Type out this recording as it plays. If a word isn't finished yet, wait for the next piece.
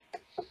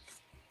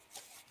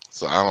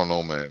So I don't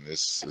know, man.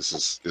 It's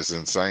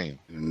insane.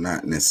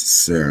 Not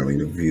necessarily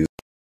the views.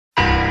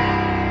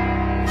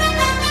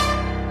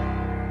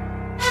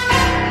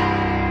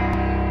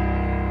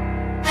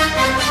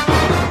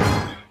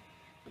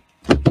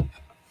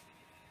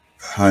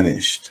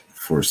 Punished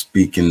for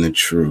speaking the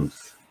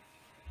truth.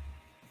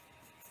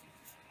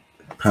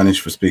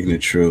 Punished for speaking the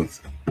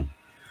truth.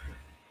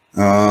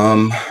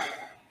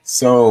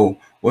 So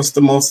what's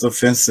the most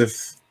offensive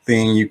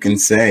thing you can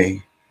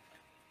say?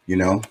 You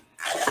know,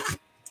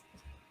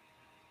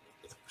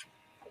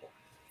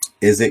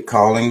 is it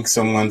calling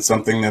someone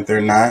something that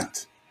they're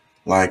not,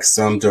 like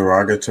some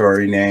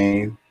derogatory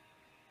name?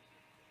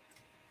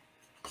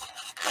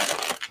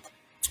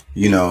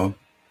 You know,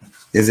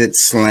 is it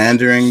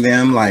slandering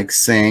them, like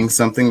saying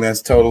something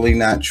that's totally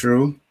not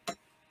true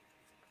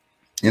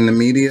in the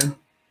media?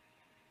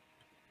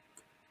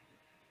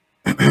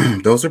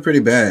 Those are pretty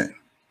bad.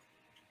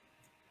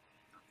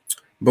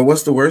 But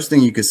what's the worst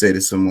thing you could say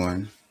to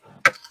someone?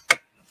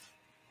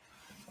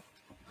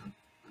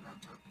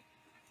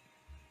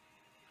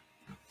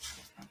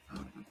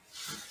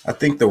 I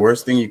think the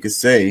worst thing you could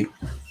say,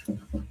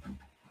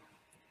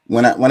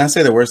 when I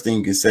say the worst thing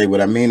you could say,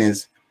 what I mean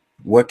is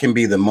what can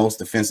be the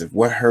most offensive?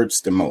 What hurts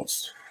the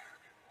most?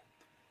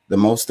 The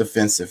most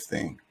offensive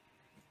thing.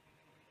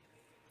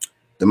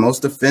 The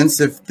most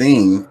offensive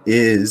thing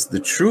is the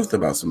truth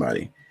about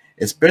somebody,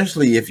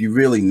 especially if you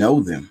really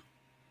know them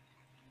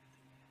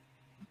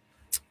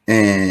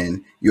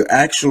and you're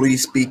actually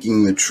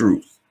speaking the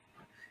truth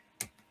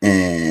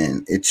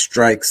and it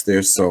strikes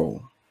their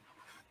soul.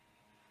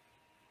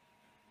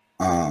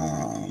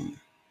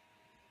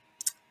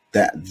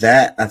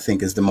 That I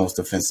think is the most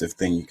offensive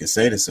thing you can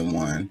say to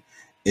someone,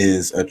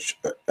 is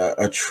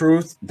a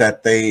truth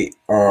that they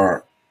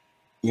are,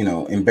 you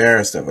know,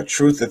 embarrassed of, a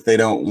truth that they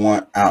don't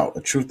want out,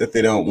 a truth that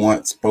they don't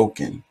want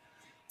spoken,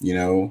 you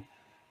know,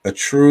 a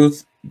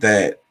truth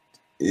that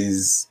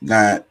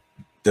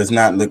does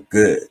not look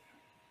good,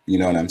 you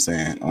know what I'm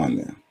saying, on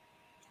them.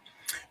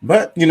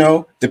 But, you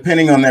know,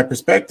 depending on their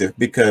perspective,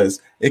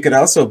 because it could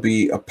also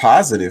be a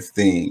positive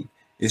thing.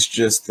 It's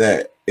just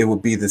that it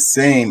would be the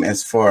same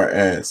as far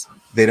as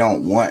they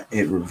don't want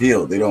it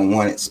revealed. They don't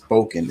want it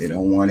spoken. They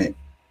don't want it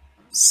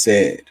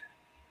said,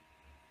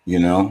 you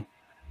know.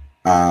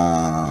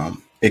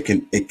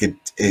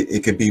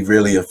 It could be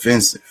really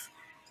offensive.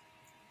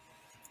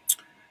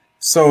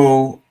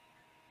 So,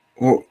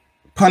 well,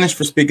 punished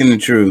for speaking the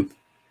truth.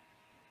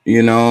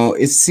 You know,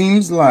 it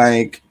seems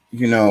like,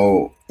 you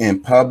know,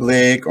 in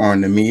public or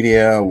in the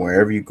media,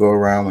 wherever you go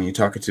around, when you're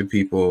talking to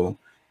people,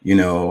 you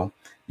know,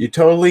 you're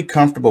totally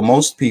comfortable.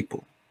 Most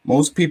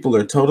people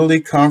are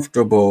totally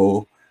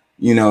comfortable,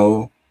 you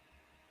know,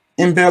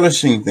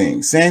 embellishing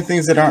things, saying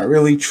things that aren't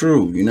really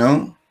true, you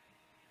know,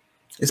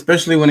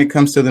 especially when it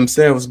comes to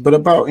themselves, but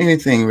about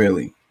anything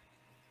really.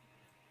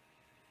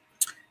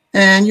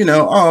 And, you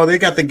know, oh, they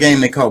got the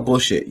game they call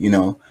bullshit. You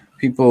know,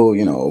 people,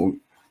 you know,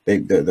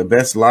 the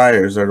best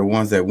liars are the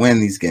ones that win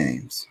these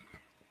games.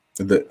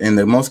 And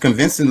the most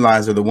convincing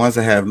lies are the ones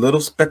that have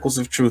little speckles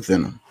of truth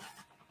in them.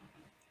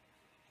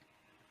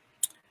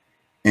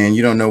 And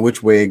you don't know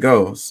which way it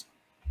goes.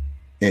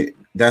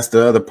 That's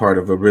the other part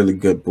of a really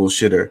good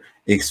bullshitter.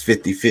 It's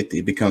 50-50.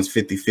 It becomes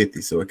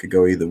 50-50, so it could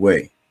go either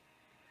way.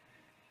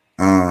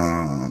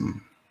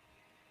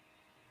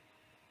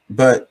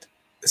 But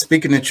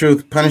speaking the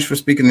truth, punished for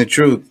speaking the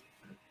truth,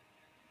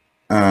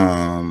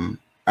 our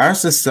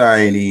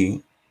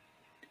society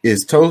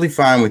is totally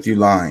fine with you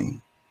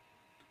lying.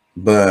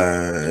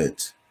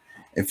 But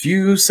if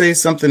you say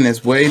something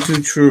that's way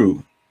too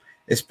true,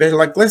 especially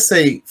like, let's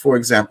say, for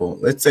example,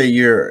 let's say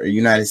you're a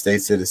United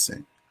States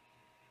citizen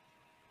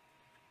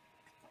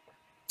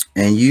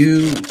and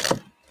you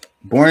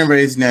born and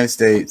raised in the United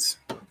States,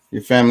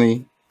 your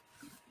family,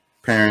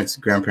 parents,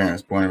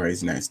 grandparents, born and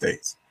raised in the United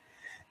States,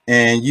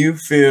 and you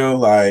feel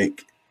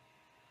like,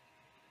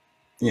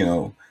 you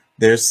know,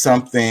 there's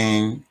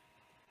something,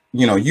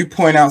 you know, you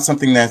point out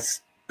something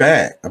that's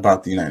bad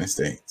about the United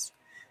States,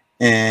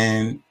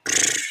 and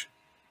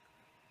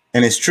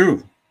it's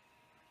true.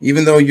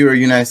 Even though you're a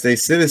United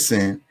States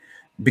citizen,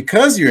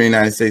 because you're a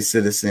United States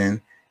citizen,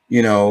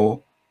 you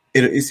know,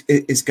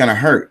 it's going to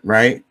hurt,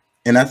 right?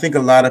 And I think a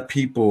lot of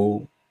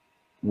people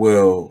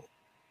will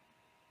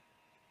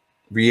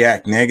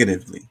react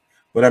negatively.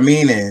 What I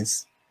mean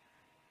is,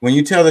 when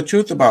you tell the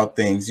truth about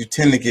things, you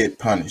tend to get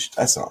punished.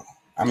 That's all.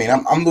 I mean,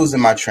 I'm losing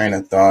my train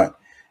of thought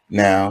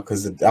now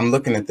because I'm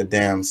looking at the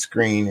damn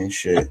screen and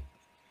shit.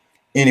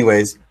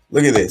 Anyways,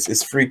 look at this.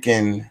 It's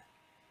freaking...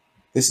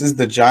 This is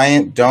the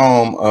giant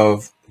dome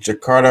of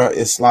Jakarta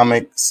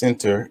Islamic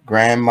Center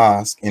Grand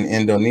Mosque in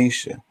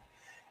Indonesia.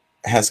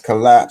 Has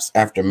collapsed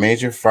after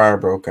major fire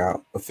broke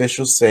out.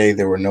 Officials say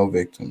there were no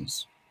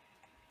victims.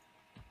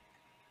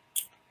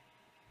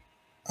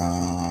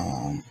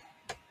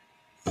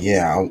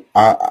 Yeah,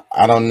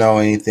 I don't know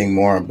anything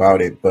more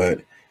about it,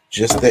 but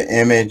just the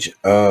image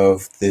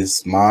of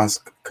this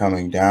mosque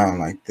coming down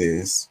like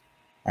this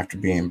after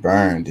being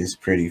burned is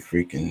pretty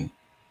freaking...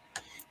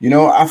 You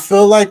know, I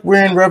feel like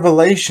we're in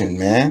Revelation,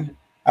 man.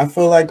 I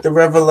feel like the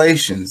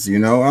revelations,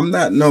 I'm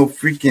not no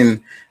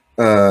freaking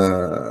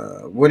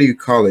what do you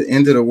call it?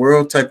 End of the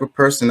world type of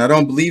person. I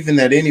don't believe in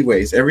that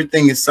anyways.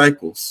 Everything is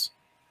cycles.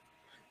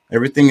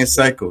 Everything is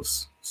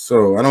cycles.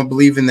 So I don't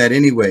believe in that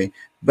anyway.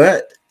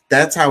 But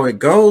that's how it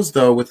goes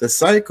though with the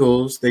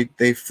cycles.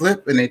 They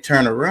flip and they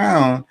turn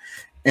around.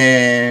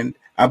 And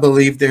I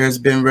believe there has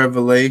been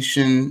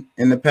revelation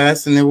in the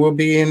past and there will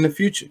be in the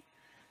future.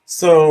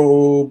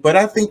 So, but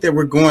I think that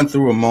we're going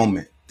through a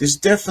moment. There's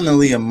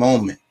definitely a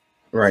moment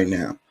right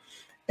now.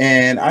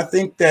 And I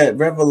think that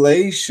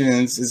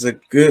revelations is a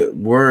good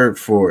word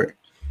for it.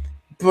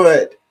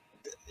 But,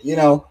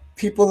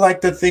 people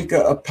like to think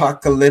of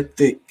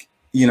apocalyptic,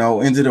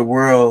 into the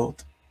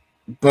world.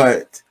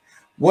 But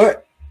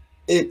what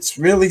it's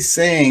really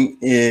saying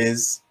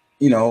is,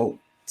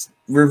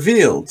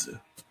 revealed,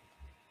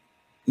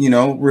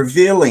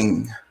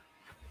 revealing,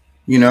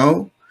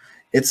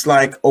 it's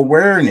like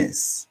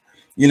awareness.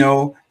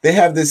 They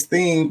have this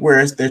thing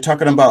where they're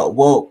talking about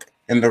woke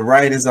and the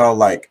right is all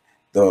like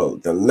the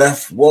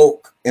left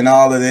woke and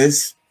all of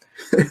this.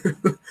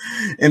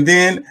 And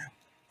then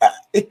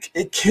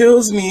it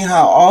kills me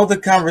how all the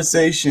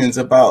conversations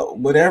about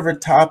whatever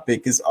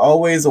topic is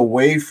always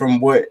away from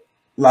what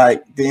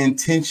like the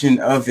intention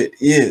of it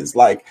is,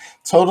 like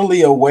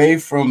totally away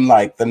from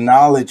like the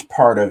knowledge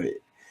part of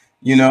it,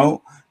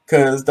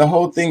 because the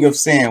whole thing of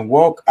saying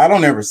woke, I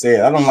don't ever say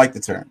it. I don't like the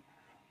term,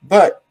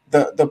 but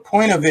the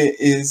point of it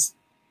is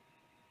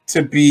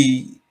to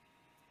be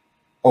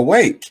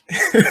awake,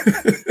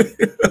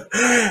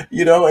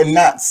 and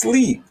not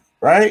sleep,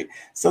 right?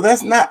 So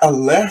that's not a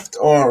left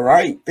or a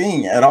right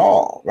thing at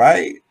all,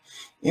 right?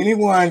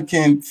 Anyone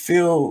can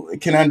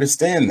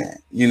understand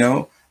that,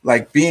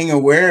 like being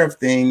aware of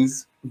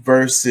things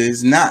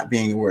versus not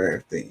being aware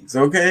of things,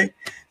 okay?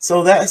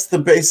 So that's the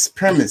base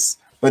premise.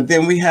 But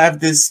then we have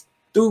this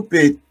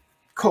stupid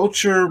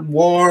culture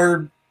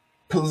war,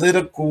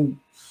 political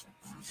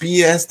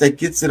BS that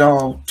gets it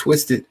all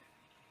twisted.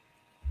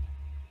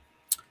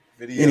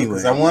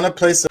 Anyways, I want to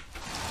play some